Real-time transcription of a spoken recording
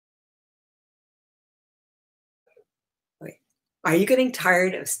Are you getting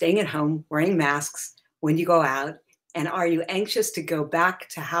tired of staying at home, wearing masks when you go out? And are you anxious to go back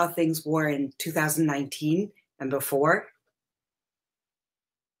to how things were in 2019 and before?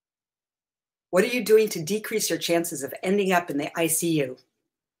 What are you doing to decrease your chances of ending up in the ICU?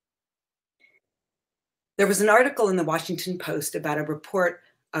 There was an article in the Washington Post about a report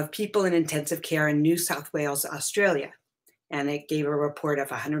of people in intensive care in New South Wales, Australia. And it gave a report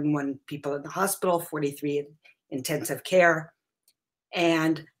of 101 people in the hospital, 43 in intensive care.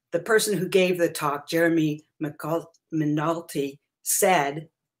 And the person who gave the talk, Jeremy McNulty, said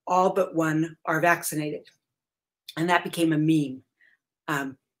all but one are vaccinated. And that became a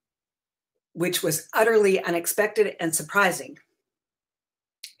meme, which was utterly unexpected and surprising.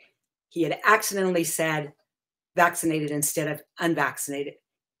 He had accidentally said vaccinated instead of unvaccinated.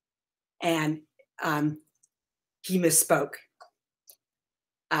 And he misspoke.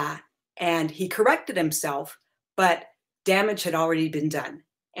 And he corrected himself, but damage had already been done.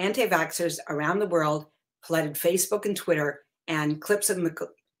 Anti-vaxxers around the world flooded Facebook and Twitter, and clips of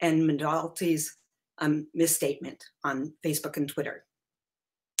McNulty's misstatement on Facebook and Twitter.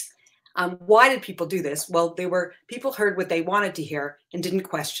 Why did people do this? Well, people heard what they wanted to hear and didn't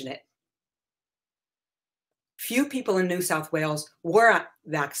question it. Few people in New South Wales were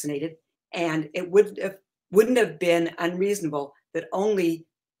vaccinated, and it wouldn't have been unreasonable that only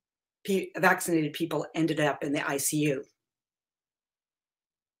vaccinated people ended up in the ICU.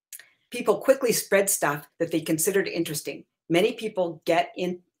 People quickly spread stuff that they considered interesting. Many people get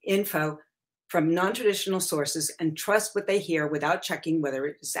info from non-traditional sources and trust what they hear without checking whether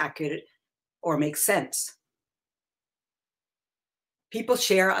it is accurate or makes sense. People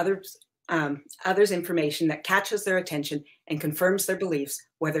share others' information that catches their attention and confirms their beliefs,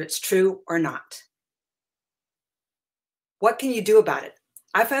 whether it's true or not. What can you do about it?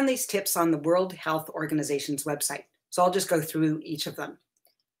 I found these tips on the World Health Organization's website, so I'll just go through each of them.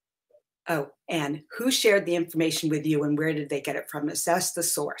 Oh, and who shared the information with you and where did they get it from? Assess the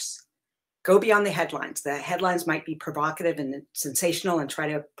source. Go beyond the headlines. The headlines might be provocative and sensational and try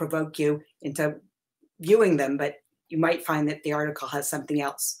to provoke you into viewing them, but you might find that the article has something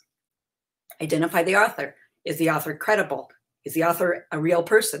else. Identify the author. Is the author credible? Is the author a real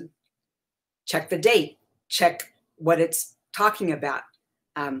person? Check the date. Check what it's talking about.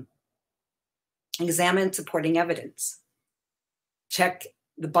 Examine supporting evidence. Check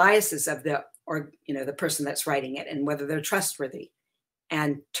the biases of the person that's writing it and whether they're trustworthy,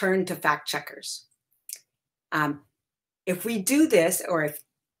 and turn to fact checkers. If we do this,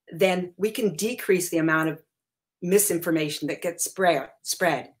 then we can decrease the amount of misinformation that gets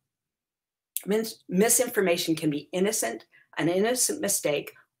spread. Misinformation can be an innocent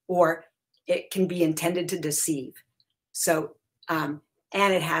mistake, or it can be intended to deceive. So, and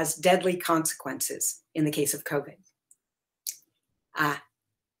it has deadly consequences in the case of COVID.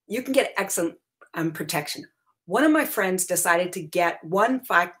 You can get excellent protection. One of my friends decided to get one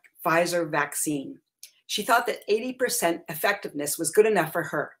Pfizer vaccine. She thought that 80% effectiveness was good enough for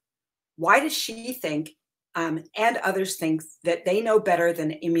her. Why does she think, and others think, that they know better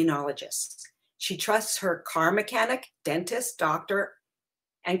than immunologists? She trusts her car mechanic, dentist, doctor,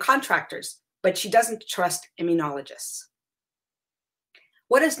 and contractors, but she doesn't trust immunologists.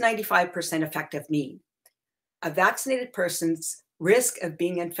 What does 95% effective mean? A vaccinated person's risk of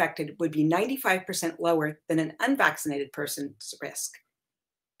being infected would be 95% lower than an unvaccinated person's risk.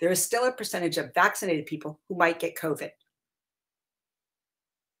 There is still a percentage of vaccinated people who might get COVID.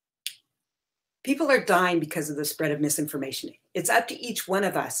 People are dying because of the spread of misinformation. It's up to each one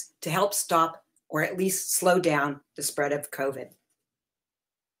of us to help stop or at least slow down the spread of COVID.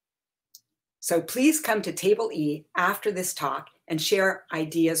 So please come to Table E after this talk and share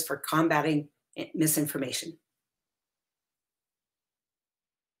ideas for combating misinformation.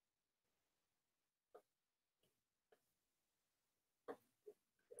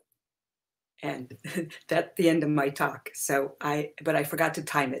 And that's the end of my talk. So but I forgot to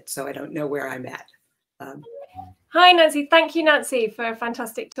time it, so I don't know where I'm at. Hi, Nancy. Thank you, Nancy, for a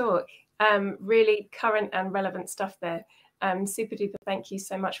fantastic talk. Really current and relevant stuff there. Super duper. Thank you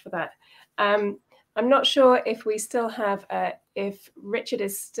so much for that. I'm not sure if we still have, if Richard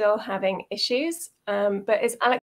is still having issues, but is Alex